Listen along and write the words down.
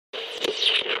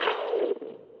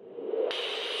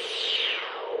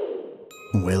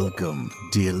Welcome,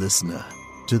 dear listener,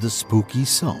 to the Spooky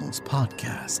Songs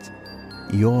Podcast,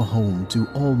 your home to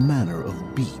all manner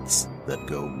of beats that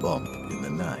go bump in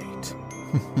the night.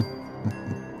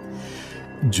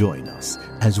 Join us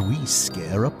as we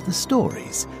scare up the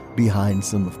stories behind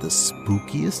some of the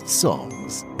spookiest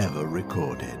songs ever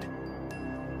recorded.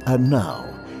 And now,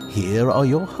 here are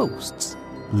your hosts,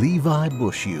 Levi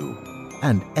Bushu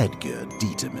and Edgar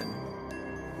Dieterman.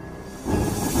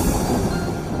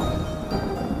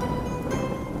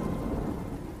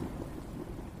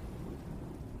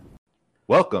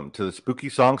 Welcome to the Spooky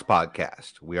Songs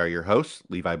Podcast. We are your hosts,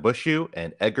 Levi Bushu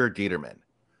and Edgar Dieterman.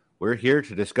 We're here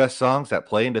to discuss songs that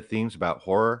play into themes about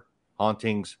horror,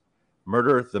 hauntings,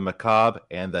 murder, the macabre,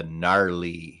 and the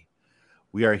gnarly.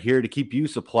 We are here to keep you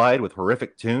supplied with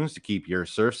horrific tunes to keep your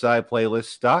Surfside playlist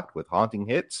stocked with haunting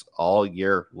hits all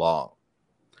year long.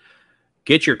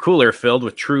 Get your cooler filled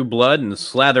with True Blood and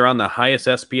slather on the highest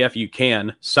SPF you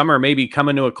can. Summer may be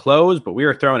coming to a close, but we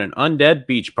are throwing an Undead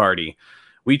beach party.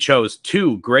 We chose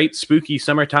two great spooky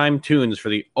summertime tunes for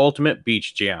the ultimate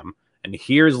beach jam. And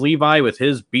here's Levi with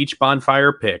his beach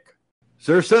bonfire pick.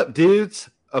 Surf's up,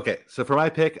 dudes! Okay, so for my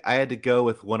pick, I had to go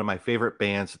with one of my favorite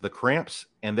bands, The Cramps,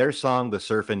 and their song, The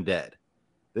Undead.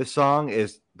 This song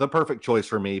is the perfect choice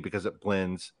for me because it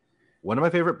blends one of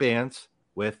my favorite bands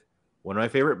with one of my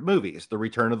favorite movies, The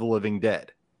Return of the Living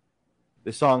Dead.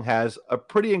 This song has a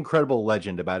pretty incredible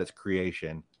legend about its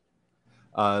creation.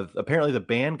 Apparently the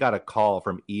band got a call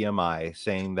from EMI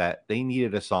saying that they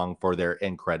needed a song for their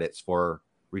end credits for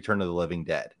Return of the Living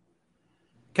Dead.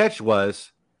 Catch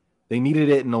was they needed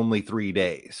it in only 3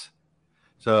 days.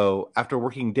 So after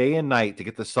working day and night to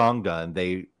get the song done,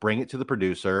 they bring it to the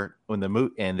producer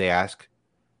and they ask,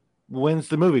 when's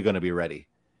the movie going to be ready?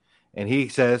 And he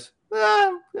says,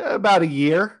 about a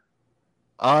year.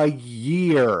 A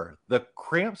year. The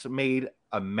Cramps made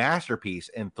a masterpiece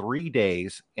in 3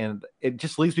 days, and it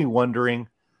just leaves me wondering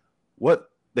what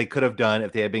they could have done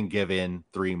if they had been given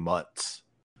 3 months.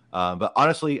 But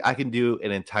honestly, I can do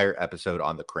an entire episode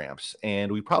on the Cramps,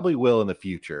 and we probably will in the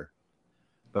future.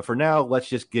 But for now, let's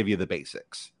just give you the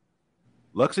basics.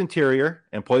 Lux Interior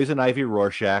and Poison Ivy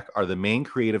Rorschach are the main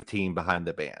creative team behind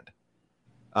the band.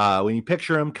 When you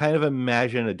picture them, kind of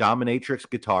imagine a dominatrix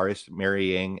guitarist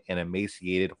marrying an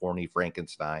emaciated, horny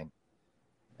Frankenstein.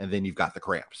 And then you've got the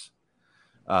Cramps.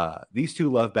 These two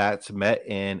love bats met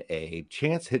in a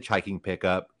chance hitchhiking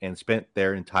pickup and spent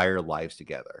their entire lives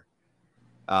together.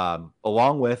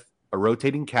 Along with a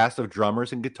rotating cast of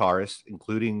drummers and guitarists,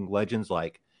 including legends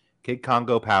like Kid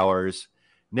Congo Powers,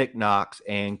 Nick Knox,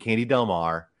 and Candy Del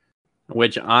Mar.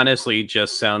 Which honestly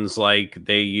just sounds like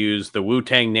they used the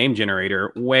Wu-Tang name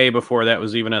generator way before that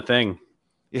was even a thing.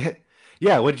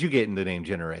 Yeah. What did you get in the name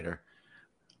generator?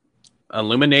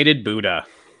 Illuminated Buddha.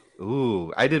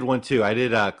 Ooh, I did one too. I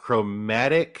did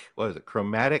Chromatic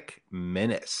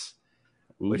Menace,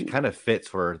 which kind of fits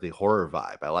for the horror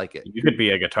vibe. I like it. You could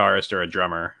be a guitarist or a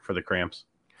drummer for the Cramps.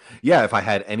 Yeah, if I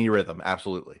had any rhythm,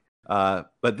 absolutely.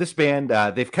 But this band,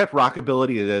 they've kept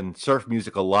rockabilly and surf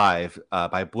music alive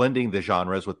by blending the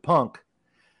genres with punk,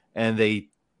 and they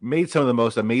made some of the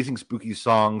most amazing spooky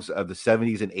songs of the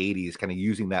 70s and 80s, kind of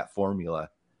using that formula.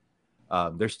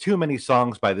 There's too many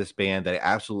songs by this band that I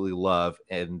absolutely love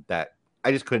and that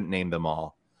I just couldn't name them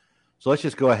all. So let's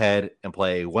just go ahead and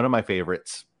play one of my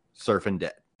favorites, Surfin'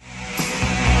 Dead.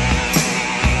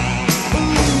 Ooh,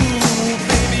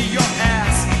 baby, your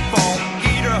asphalt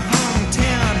eater hung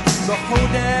 10. The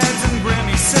Hodads and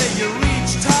Grammy say you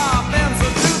reach top and so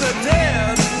to the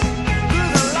dead.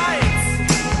 Through the lights,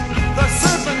 the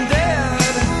surfing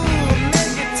dead. Ooh,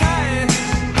 make it tight.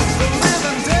 The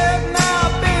living dead now,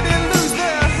 baby, lose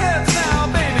their heads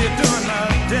now, baby, doing the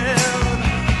dead.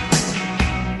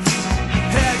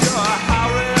 Had your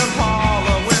Harry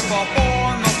Potter with a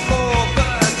hole in the floor,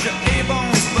 but your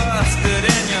A-bones busted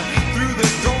and you through the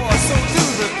door, so do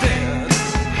the dead.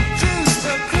 Choose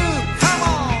the coup, come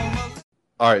on.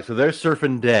 All right, so there's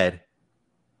Surfin' Dead.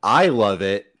 I love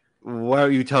it. Why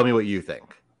don't you tell me what you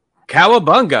think?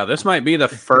 Cowabunga. This might be the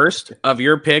first of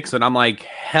your picks, and I'm like,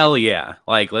 hell yeah.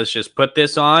 Like, let's just put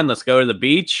this on. Let's go to the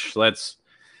beach. Let's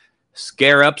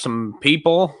scare up some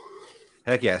people.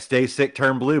 Heck yeah, stay sick,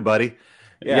 turn blue, buddy.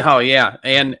 Yeah. Oh, yeah.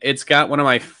 And it's got one of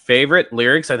my favorite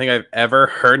lyrics I think I've ever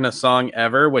heard in a song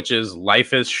ever, which is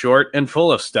life is short and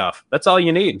full of stuff. That's all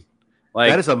you need. Like,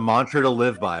 that is a mantra to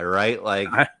live by, right? Like,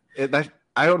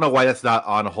 I don't know why that's not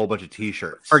on a whole bunch of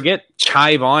T-shirts. Forget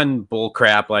chive on bull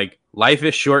crap. Like, life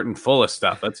is short and full of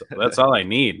stuff. That's all I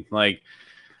need. Like,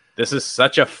 this is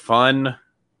such a fun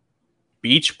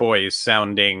Beach Boys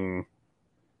sounding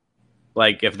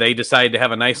Like if they decide to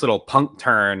have a nice little punk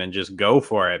turn and just go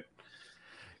for it.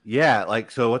 Yeah,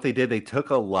 like so what they did, they took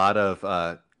a lot of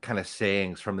kind of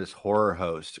sayings from this horror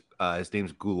host. His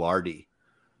name's Goulardi.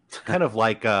 Kind of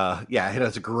like yeah,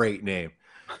 that's a great name.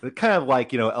 But kind of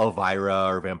like, Elvira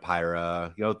or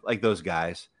Vampira, like those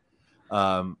guys.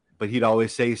 But he'd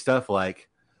always say stuff like,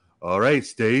 "All right,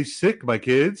 stay sick, my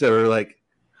kids," or like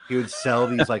he would sell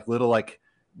these like little like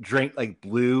drink like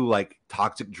blue like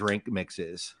toxic drink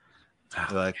mixes.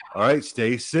 Like, "All right,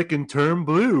 stay sick and turn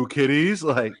blue, kiddies."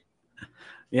 Like,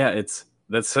 yeah,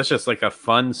 that's such just like a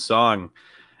fun song.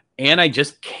 And I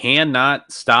just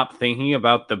cannot stop thinking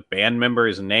about the band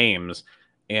members' names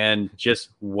and just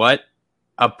what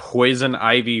a Poison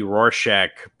Ivy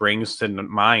Rorschach brings to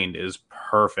mind is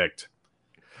perfect.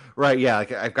 right, yeah,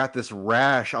 like I've got this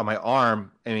rash on my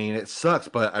arm. I mean, it sucks,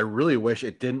 but I really wish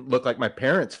it didn't look like my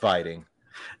parents fighting.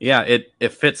 Yeah,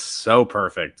 it fits so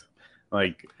perfect.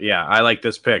 Like, yeah, I like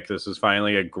this pick. This is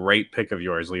finally a great pick of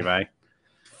yours, Levi.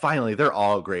 Finally, they're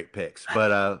all great picks.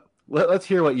 But let's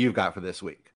hear what you've got for this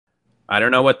week. I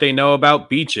don't know what they know about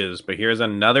beaches, but here's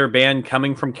another band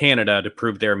coming from Canada to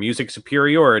prove their music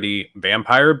superiority,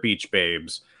 Vampire Beach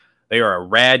Babes. They are a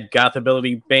rad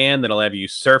gothability band that'll have you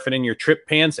surfing in your trip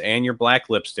pants and your black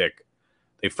lipstick.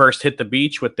 They first hit the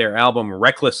beach with their album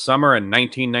Reckless Summer in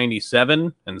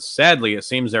 1997, and sadly it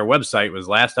seems their website was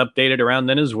last updated around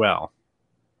then as well.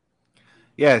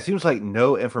 Yeah, it seems like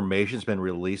no information's been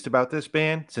released about this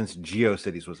band since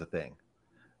GeoCities was a thing.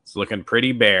 It's looking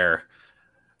pretty bare.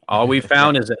 All we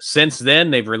found is that since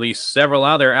then, they've released several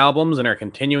other albums and are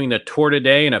continuing to tour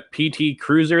today in a PT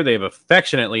Cruiser they've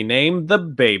affectionately named the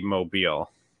Babe Mobile.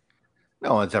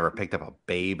 No one's ever picked up a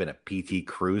Babe in a PT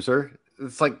Cruiser.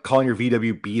 It's like calling your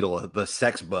VW Beetle the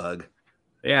sex bug.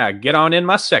 Yeah, get on in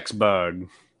my sex bug.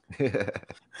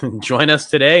 Join us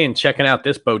today in checking out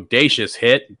this bodacious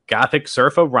hit, Gothic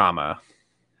Surf-O-Rama.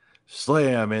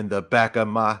 Slam in the back of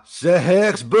my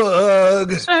sex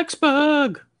bug. Sex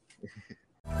bug.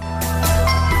 I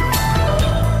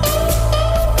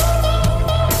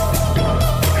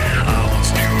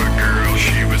once knew a girl,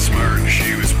 she was smart and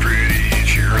she was pretty.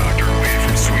 She rocked her way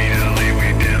from sweet LA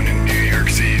way down to New York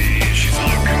City. She's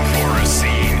looking for a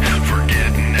scene, for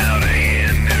getting out of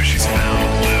hand. Now she's found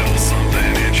a little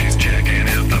something and she's checking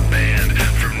out the band.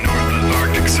 From north of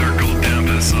Arctic Circle down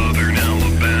to southern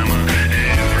Alabama.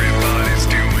 Everybody's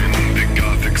doing the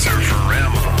Gothic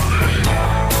Surf-O-Rama.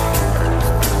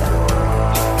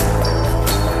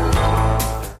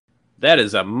 That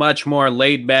is a much more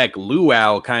laid-back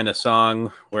luau kind of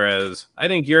song, whereas I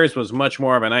think yours was much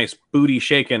more of a nice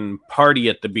booty-shaking party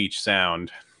at the beach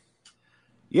sound.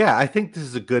 Yeah, I think this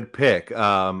is a good pick.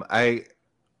 I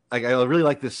really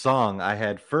like this song. I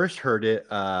had first heard it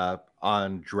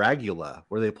on Dragula,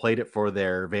 where they played it for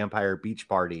their Vampire Beach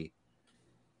Party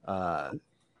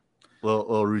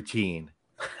little routine.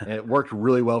 And it worked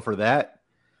really well for that.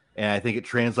 And I think it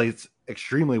translates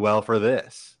extremely well for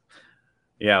this.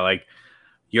 Yeah, like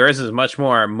yours is much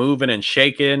more moving and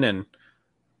shaking, and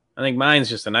I think mine's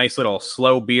just a nice little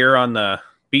slow beer on the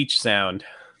beach sound.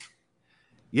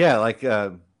 Yeah, like it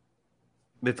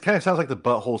kind of sounds like the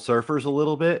Butthole Surfers a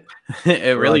little bit.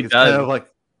 It really it's does. Kind of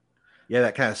like, yeah,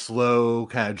 that kind of slow,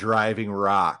 kind of driving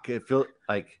rock. It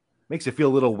makes it feel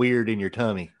a little weird in your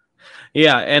tummy.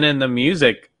 Yeah, and in the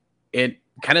music, it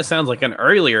kind of sounds like an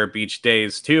earlier Beach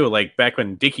Days too, like back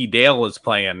when Dickie Dale was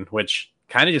playing, which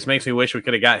kind of just makes me wish we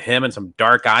could have got him and some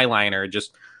dark eyeliner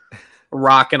just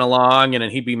rocking along, and then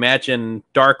he'd be matching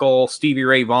dark old Stevie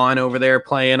Ray Vaughan over there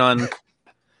playing on.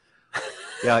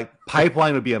 Yeah, like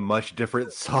Pipeline would be a much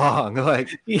different song. Like,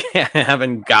 Yeah,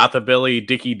 having Gothabilly,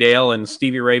 Dickie Dale, and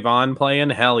Stevie Ray Vaughan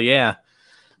playing. Hell yeah.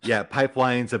 yeah,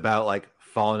 Pipeline's about like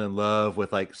falling in love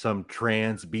with like some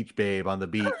trans beach babe on the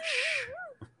beach.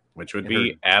 Which would And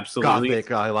be her absolutely. Gothic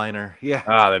eyeliner. Yeah.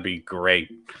 Ah, that'd be great.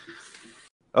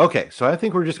 Okay, so I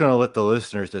think we're just going to let the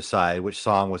listeners decide which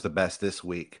song was the best this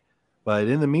week. But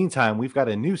in the meantime, we've got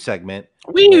a new segment.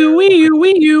 Wee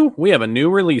you. We have a new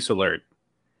release alert.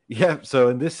 Yeah, so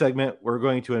in this segment, we're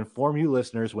going to inform you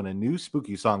listeners when a new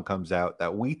spooky song comes out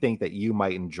that we think that you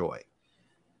might enjoy.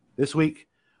 This week,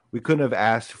 we couldn't have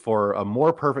asked for a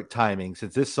more perfect timing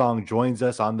since this song joins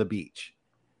us on the beach.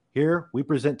 Here, we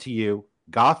present to you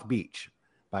Goth Beach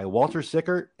by Walter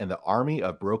Sickert and the Army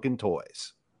of Broken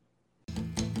Toys.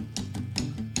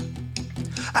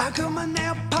 I got my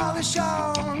nail polish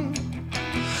on.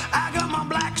 I got my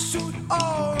black suit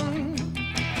on.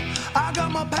 I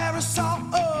got my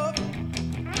parasol up.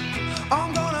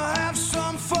 I'm gonna have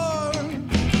some fun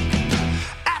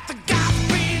at the Goth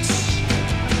Beach.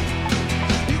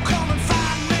 You come and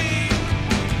find me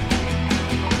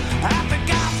at the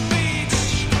Goth Beach.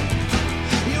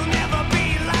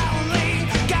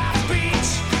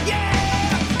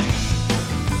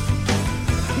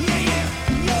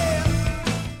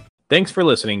 Thanks for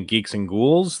listening, Geeks and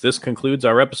Ghouls. This concludes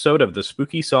our episode of the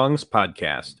Spooky Songs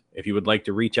podcast. If you would like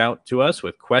to reach out to us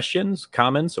with questions,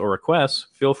 comments, or requests,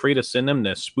 feel free to send them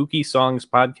to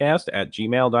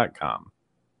spookysongspodcast@gmail.com.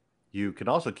 You can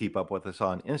also keep up with us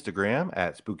on Instagram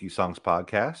at Spooky Songs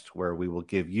Podcast, where we will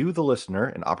give you, the listener,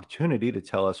 an opportunity to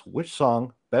tell us which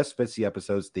song best fits the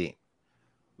episode's theme.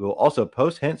 We will also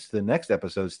post hints to the next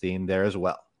episode's theme there as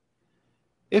well.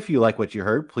 If you like what you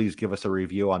heard, please give us a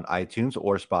review on iTunes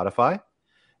or Spotify,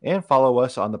 and follow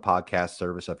us on the podcast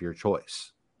service of your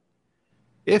choice.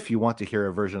 If you want to hear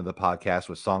a version of the podcast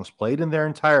with songs played in their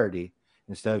entirety,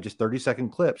 instead of just 30-second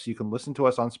clips, you can listen to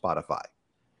us on Spotify.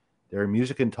 Their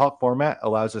music and talk format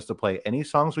allows us to play any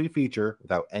songs we feature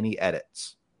without any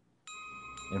edits.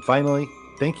 And finally,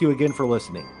 thank you again for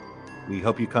listening. We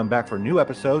hope you come back for new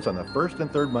episodes on the first and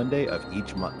third Monday of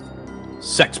each month.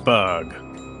 Sex Bug.